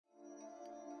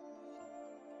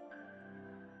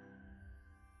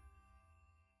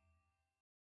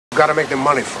You gotta make the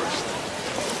money first.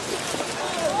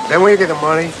 Then when you get the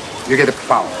money, you get the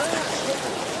power.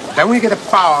 Then when you get the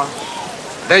power,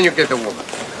 then you get the woman.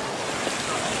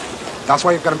 That's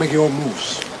why you gotta make your own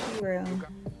moves. Real.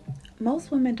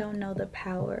 Most women don't know the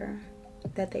power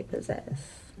that they possess,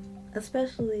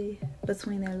 especially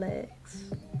between their legs.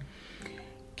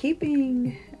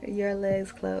 Keeping your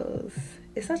legs closed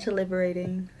is such a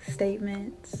liberating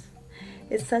statement.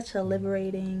 It's such a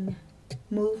liberating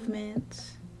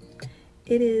movement.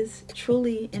 It is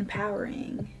truly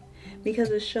empowering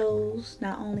because it shows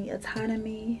not only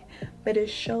autonomy, but it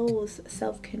shows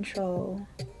self-control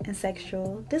and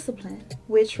sexual discipline,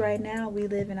 which right now we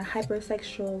live in a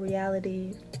hypersexual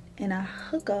reality, in a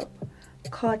hookup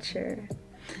culture,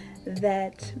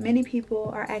 that many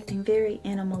people are acting very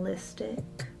animalistic.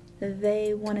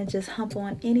 They want to just hump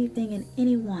on anything and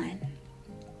anyone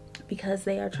because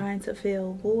they are trying to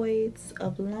fill voids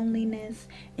of loneliness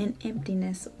and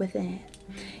emptiness within.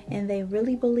 And they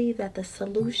really believe that the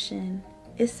solution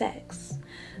is sex.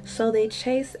 So they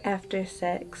chase after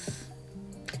sex,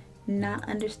 not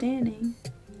understanding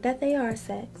that they are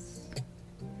sex.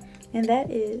 And that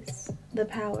is the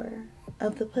power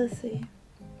of the pussy.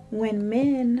 When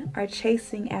men are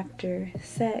chasing after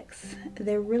sex,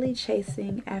 they're really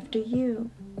chasing after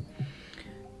you.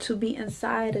 To be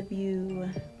inside of you,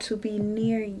 to be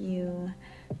near you,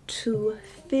 to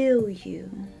feel you,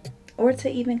 or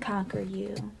to even conquer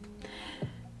you.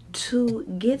 To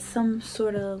get some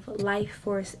sort of life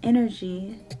force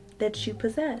energy that you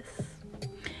possess.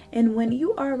 And when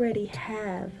you already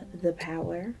have the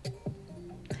power,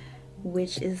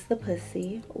 which is the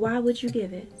pussy, why would you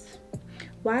give it?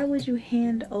 Why would you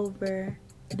hand over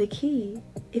the key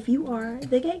if you are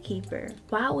the gatekeeper?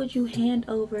 Why would you hand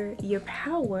over your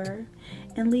power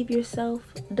and leave yourself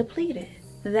depleted?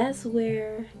 That's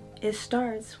where it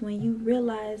starts, when you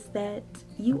realize that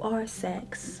you are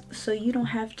sex, so you don't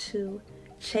have to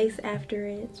chase after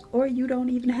it, or you don't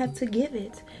even have to give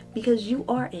it, because you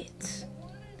are it.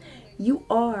 You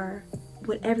are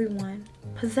what everyone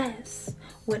possesses,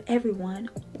 what everyone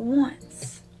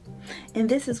wants. And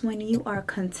this is when you are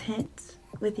content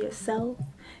with yourself,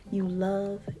 you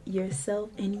love yourself,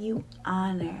 and you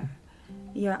honor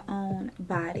your own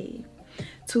body.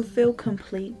 To feel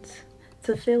complete,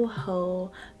 to feel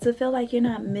whole, to feel like you're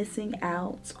not missing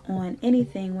out on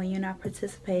anything when you're not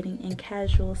participating in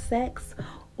casual sex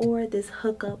or this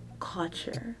hookup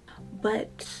culture.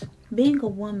 But being a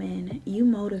woman, you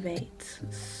motivate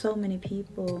so many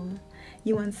people.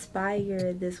 You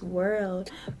inspire this world,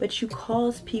 but you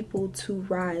cause people to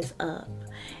rise up.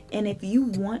 And if you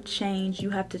want change,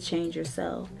 you have to change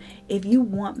yourself. If you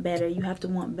want better, you have to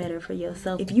want better for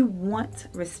yourself. If you want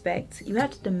respect, you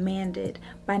have to demand it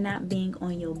by not being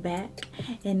on your back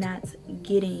and not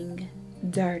getting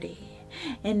dirty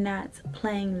and not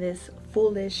playing this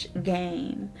foolish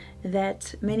game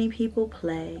that many people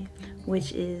play,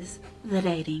 which is the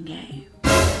dating game.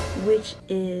 Which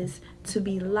is to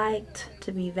be liked,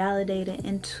 to be validated,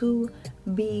 and to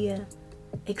be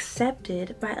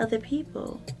accepted by other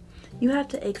people. You have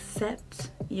to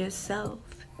accept yourself.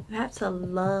 You have to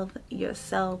love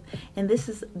yourself. And this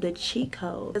is the cheat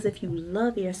code. Because if you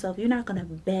love yourself, you're not going to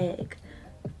beg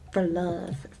for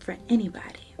love for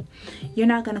anybody. You're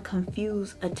not going to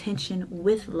confuse attention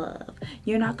with love.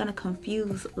 You're not going to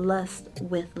confuse lust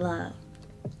with love.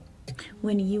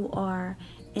 When you are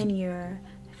in your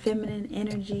feminine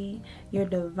energy, your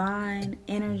divine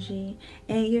energy,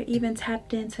 and you're even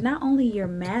tapped into not only your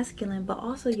masculine but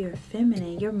also your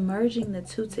feminine, you're merging the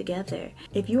two together.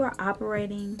 If you are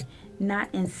operating not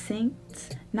in sync,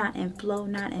 not in flow,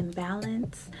 not in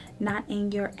balance, not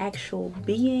in your actual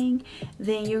being,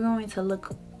 then you're going to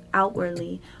look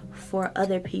outwardly for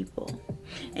other people,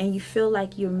 and you feel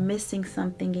like you're missing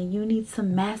something, and you need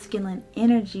some masculine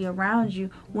energy around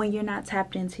you when you're not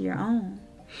tapped into your own.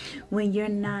 When you're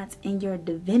not in your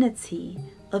divinity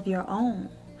of your own,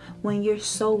 when you're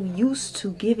so used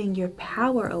to giving your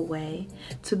power away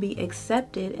to be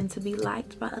accepted and to be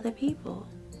liked by other people.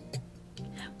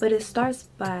 But it starts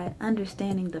by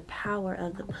understanding the power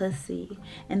of the pussy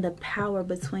and the power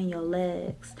between your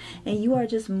legs. And you are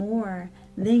just more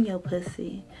than your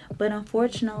pussy. But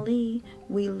unfortunately,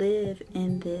 we live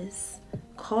in this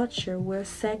culture where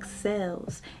sex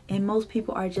sells, and most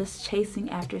people are just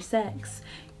chasing after sex.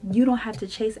 You don't have to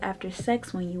chase after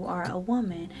sex when you are a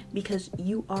woman, because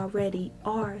you already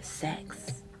are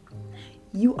sex.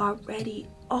 You already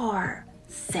are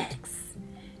sex.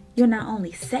 You're not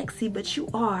only sexy, but you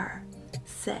are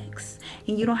sex.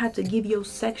 And you don't have to give your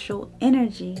sexual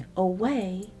energy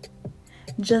away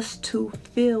just to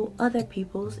fill other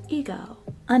people's ego.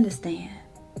 Understand,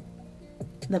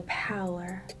 the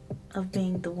power of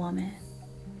being the woman.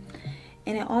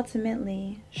 And it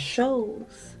ultimately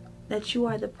shows that you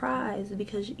are the prize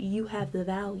because you have the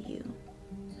value.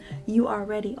 You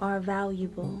already are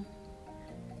valuable.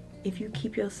 If you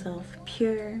keep yourself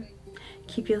pure,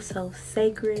 keep yourself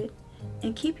sacred,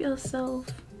 and keep yourself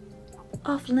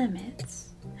off limits.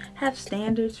 Have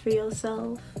standards for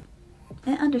yourself.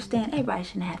 And understand everybody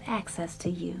shouldn't have access to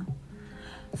you.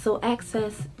 So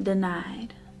access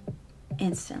denied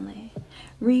instantly.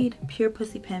 Read Pure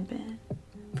Pussy Pimpin'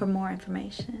 for more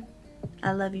information.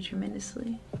 I love you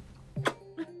tremendously.